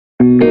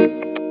I'm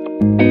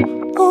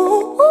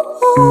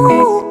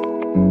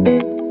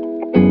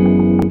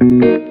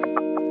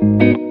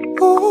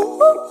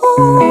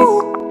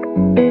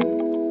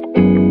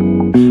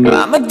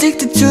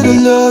addicted to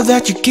the love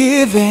that you're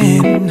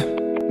giving.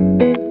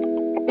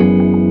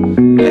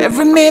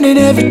 Every minute,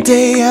 every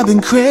day I've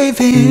been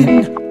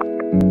craving.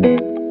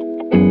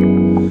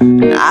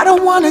 I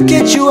don't wanna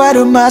get you out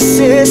of my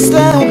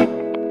system,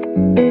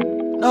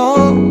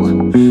 no,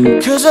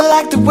 'cause I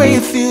like the way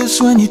it feels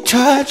when you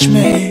touch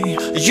me.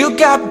 You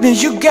got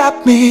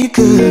me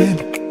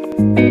good.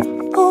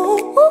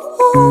 Ooh,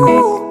 ooh,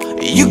 ooh.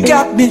 You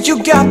got me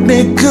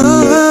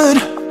good.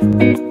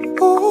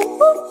 Ooh,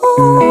 ooh,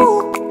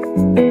 ooh.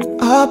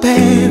 Oh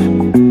babe,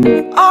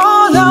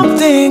 all I'm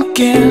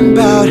thinking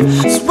about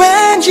is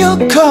when you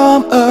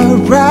come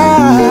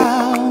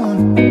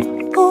around.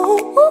 Ooh,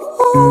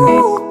 ooh,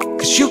 ooh.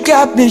 'Cause you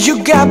got me.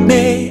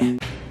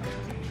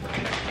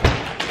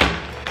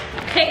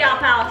 Hey gal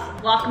pals,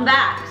 welcome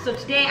back. So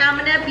today I'm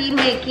gonna be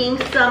making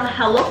some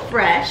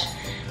HelloFresh.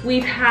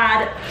 We've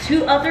had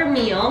two other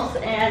meals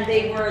and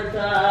they were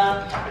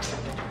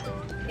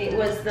it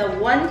was the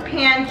one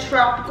pan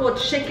tropical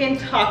chicken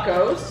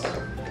tacos.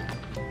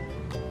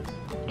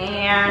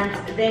 And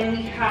then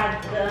we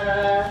had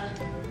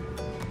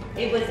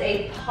it was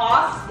a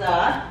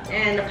pasta,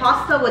 and the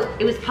pasta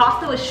was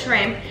pasta with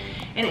shrimp,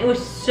 and it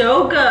was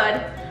so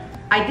good.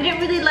 I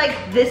didn't really like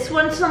this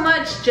one so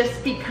much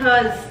just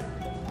because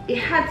it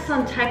had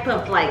some type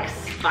of like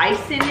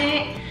spice in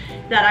it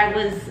that I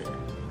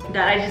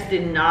just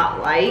did not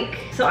like.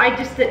 So I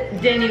just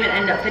didn't even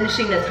end up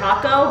finishing the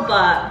taco,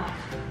 but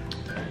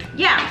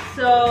yeah,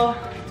 so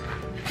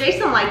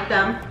Jason liked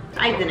them,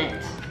 I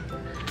didn't.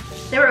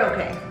 They were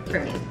okay for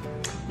me.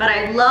 But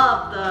I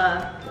love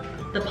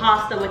the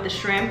pasta with the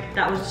shrimp.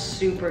 That was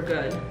super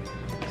good.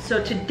 So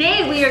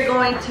today we are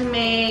going to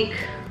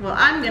make, well,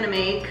 I'm gonna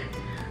make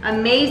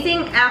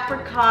amazing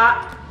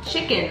apricot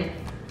chicken.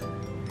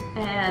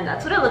 And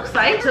that's what it looks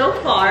like so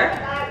far.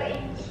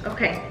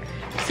 Okay,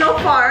 so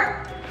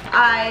far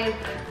I've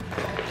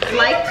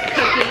liked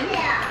cooking.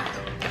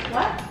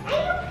 What?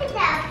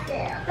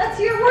 That's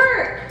your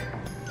work.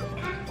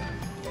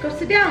 Go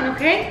sit down,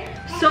 okay?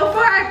 So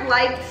far I've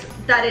liked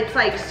that it's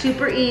like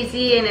super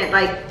easy and it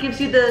like gives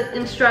you the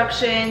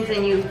instructions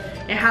and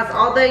it has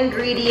all the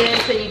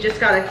ingredients and you just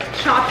gotta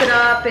chop it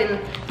up and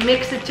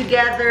mix it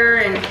together,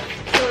 and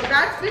so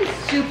that's been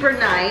super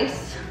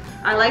nice.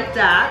 I like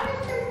that.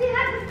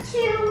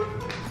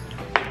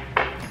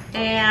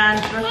 And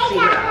let's see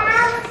what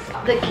else.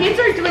 The kids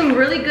are doing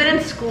really good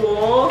in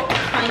school,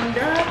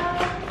 kinda.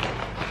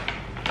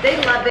 They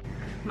love it.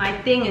 My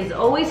thing has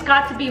always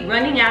got to be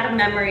running out of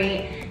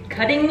memory,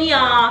 cutting me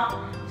off.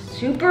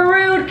 Super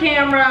rude,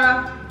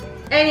 camera.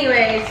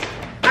 Anyways,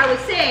 I was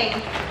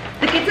saying,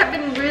 the kids have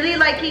been really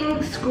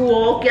liking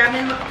school.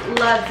 Gavin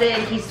loves it,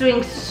 and he's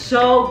doing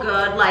so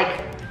good,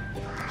 like,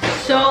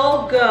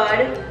 so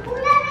good.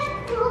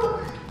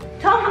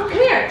 Tell him, come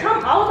here, tell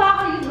him all about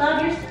how you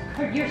love your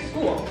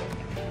school.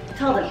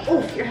 Tell them,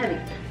 oof, you're heavy.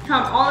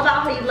 Tell them all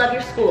about how you love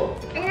your school.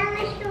 I love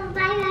my school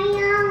by my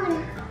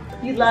own.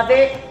 You love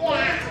it?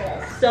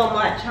 Yeah. So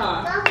much,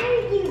 huh? I'm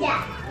gonna do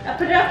that. I'll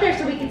put it up there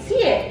so we can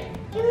see it.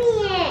 Give me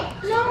it.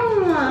 No.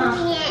 Give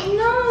me it.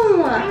 No.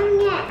 Give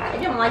me it. I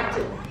don't like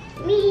to.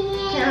 Give me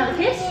it. Can I have a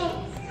kiss?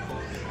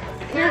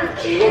 Can I have a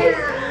kiss?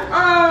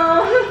 Oh.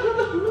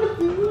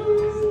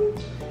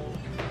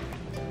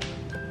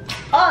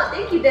 Oh,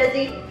 thank you,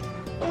 Desi.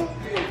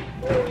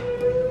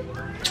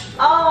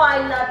 Oh, I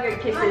love your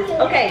kisses.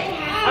 Okay,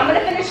 I'm gonna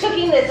finish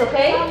cooking this,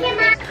 okay?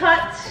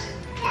 Cut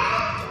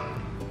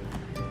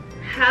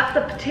half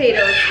the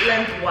potatoes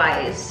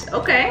lengthwise.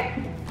 Okay.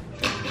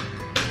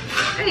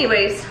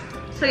 Anyways,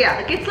 so yeah,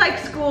 the kids like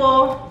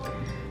school.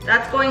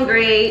 That's going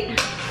great.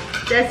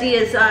 Desi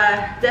is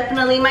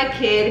definitely my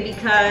kid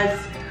because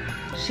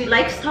she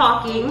likes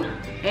talking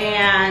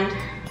and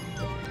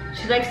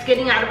she likes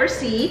getting out of her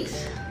seat.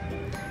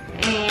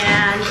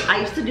 And I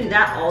used to do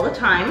that all the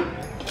time.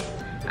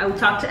 I would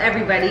talk to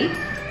everybody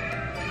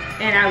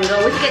and I would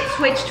always get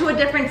switched to a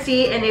different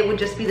seat and it would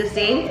just be the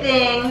same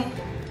thing.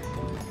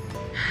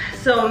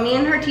 So me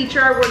and her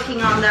teacher are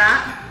working on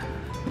that.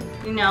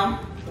 You know,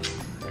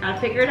 gotta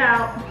figure it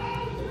out.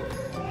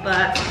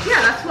 But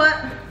yeah,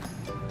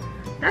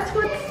 that's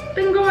what's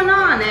been going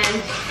on,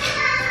 and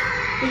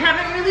we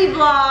haven't really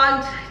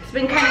vlogged. It's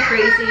been kind of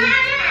crazy.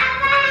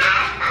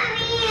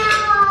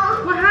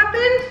 What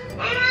happened?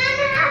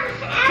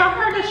 Tell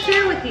her to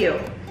share with you.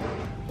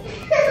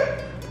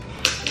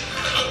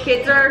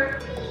 Kids are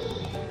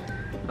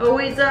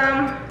always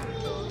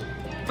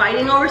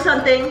fighting over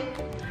something,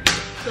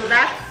 so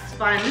that's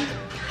fun.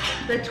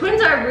 The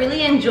twins are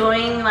really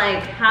enjoying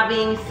like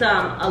having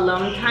some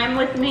alone time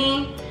with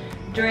me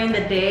during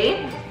the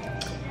day.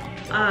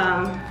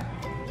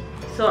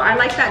 So I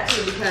like that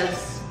too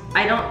because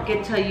I don't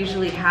get to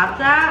usually have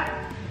that.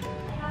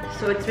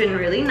 So it's been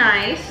really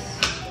nice.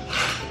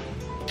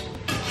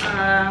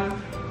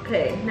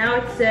 Okay, now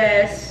it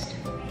says,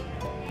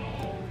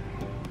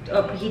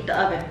 oh, preheat the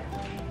oven.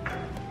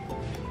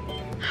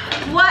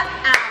 What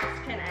else?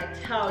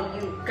 tell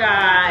you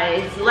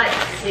guys. Let's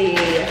see.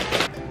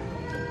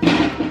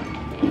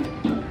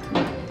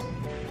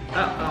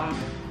 Uh-oh.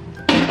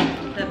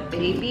 The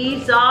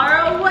babies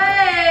are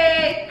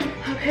away.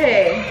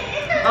 Okay.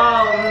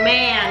 Oh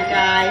man,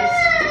 guys.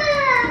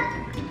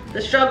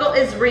 The struggle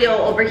is real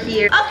over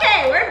here.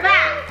 Okay, we're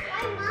back.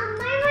 Mom,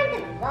 I want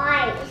the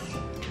fries.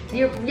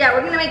 Yeah,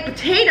 we're gonna make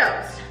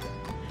potatoes.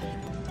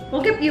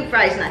 We'll get you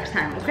fries next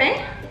time,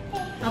 okay?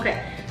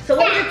 Okay. So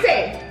what does it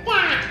say?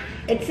 Dad.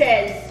 It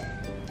says,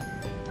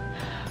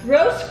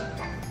 roast.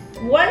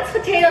 Once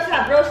potatoes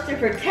have roasted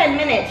for 10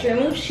 minutes,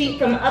 remove sheet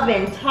from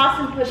oven. Toss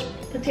and push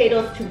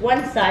potatoes to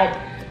one side.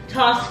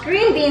 Toss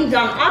green beans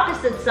on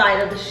opposite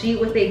side of the sheet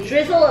with a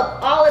drizzle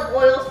of olive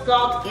oil,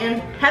 salt,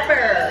 and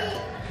pepper.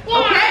 Yeah.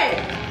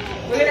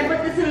 Okay, we're gonna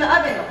put this in the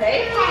oven,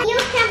 okay? You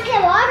can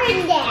put water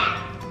in there.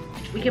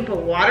 We can put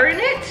water in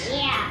it?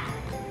 Yeah.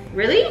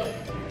 Really?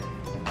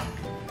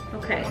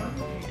 Okay,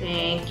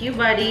 thank you,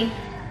 buddy.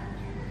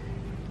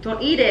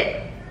 Don't eat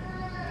it.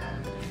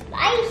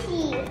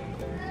 Spicy.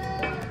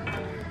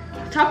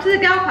 Talk to the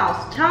gal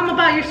pals. Tell them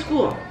about your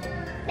school.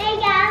 They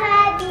got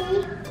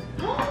ready.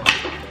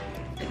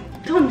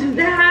 Don't do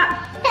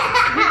that.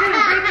 We're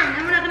gonna break them,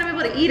 and we're not gonna be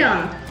able to eat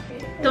them.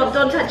 Don't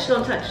touch,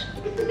 don't touch.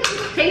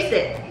 Taste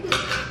it.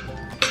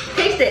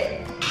 Taste it.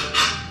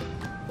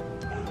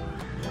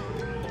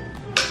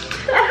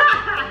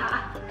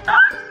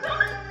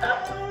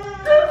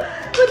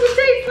 What's it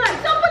taste like?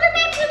 Don't put it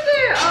back in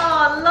there.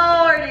 Oh,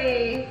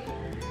 lordy.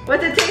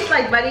 What's it taste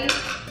like, buddy?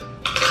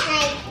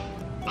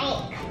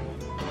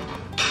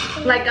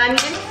 Like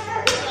onions?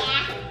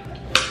 Yeah.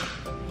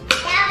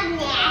 That was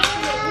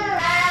nasty.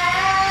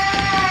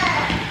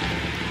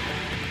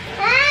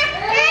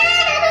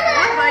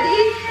 What,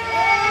 buddy?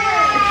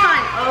 It's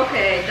fine.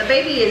 Okay, the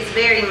baby is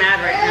very mad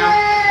right now.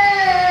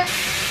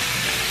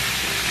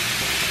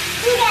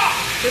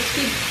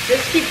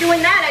 Just keep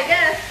doing that, I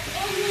guess.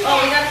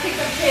 Oh, we gotta take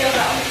the potatoes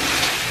out.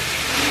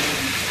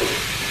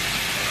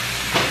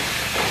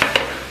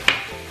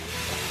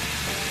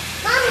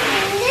 Mom,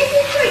 this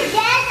is for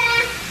Dad.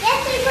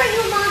 This is for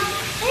you, Mom.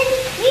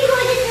 We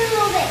hold it a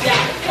little bit. Yeah,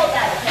 let's hold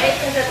that, okay?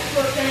 Because that's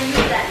we're gonna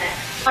use that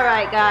next. All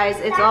right, guys,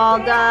 it's all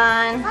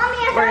done.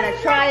 Mommy, We're gonna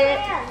try it.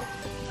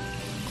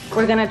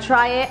 We're gonna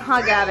try it,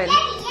 huh, Gavin?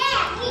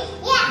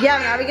 Yeah.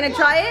 Gavin, are we gonna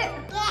try it?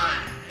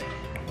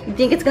 Yeah. You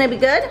think it's gonna be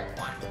good?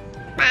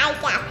 Bye,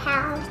 gal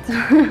pals.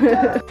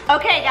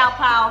 Okay, gal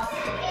pals.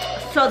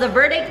 So the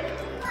verdict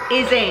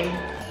is in.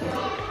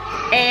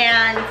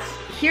 And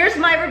here's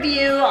my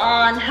review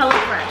on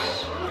HelloFresh.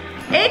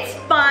 It's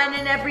fun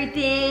and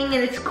everything,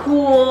 and it's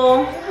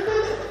cool.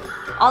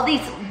 All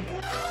these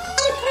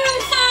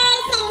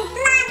Influencers and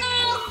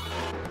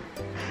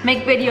bloggers.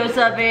 make videos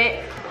of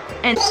it,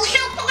 and They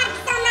hype it up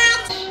so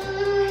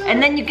much.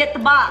 and then you get the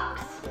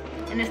box,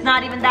 and it's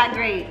not even that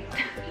great.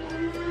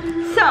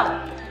 So,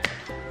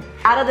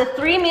 out of the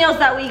 3 meals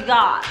that we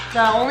got,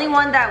 the only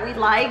one that we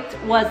liked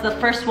was the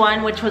first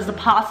one, which was the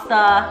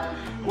pasta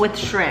with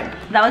shrimp.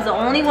 That was the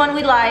only one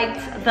we liked.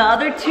 The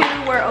other 2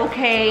 were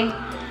okay,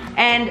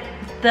 and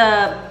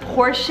the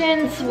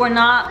portions were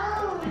not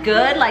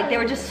good. Like, they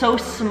were just so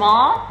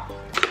small.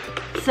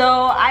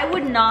 So I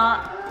would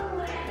not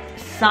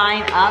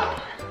sign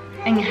up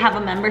and have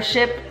a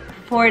membership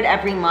for it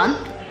every month.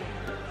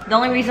 The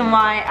only reason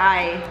why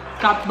I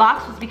got the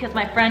box was because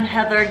my friend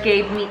Heather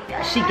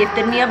she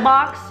gifted me a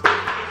box.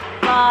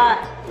 But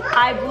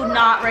I would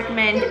not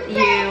recommend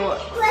you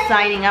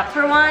signing up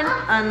for one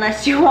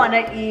unless you want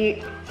to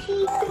eat.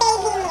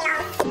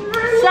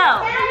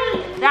 So,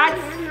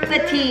 that's the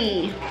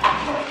tea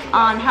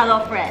on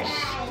HelloFresh.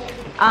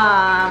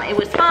 It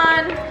was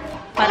fun,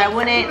 but I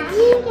wouldn't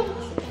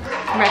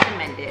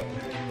recommend it.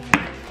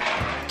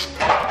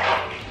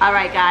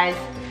 Alright guys,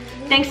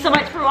 thanks so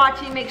much for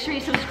watching. Make sure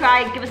you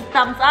subscribe, give us a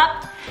thumbs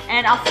up,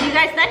 and I'll see you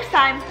guys next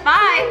time.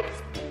 Bye!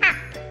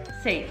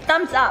 Say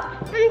thumbs up.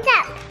 Thumbs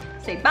up.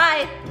 Say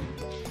bye.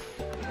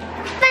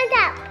 Thumbs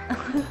up.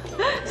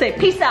 Say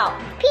peace out.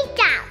 Peace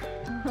out.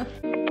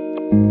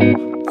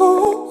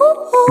 Ooh, ooh,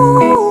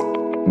 ooh.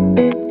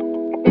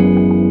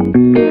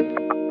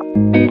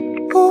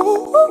 Ooh,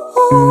 ooh,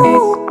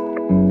 ooh.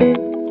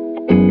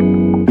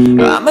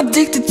 I'm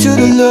addicted to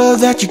the love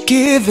that you're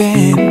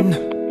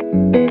giving.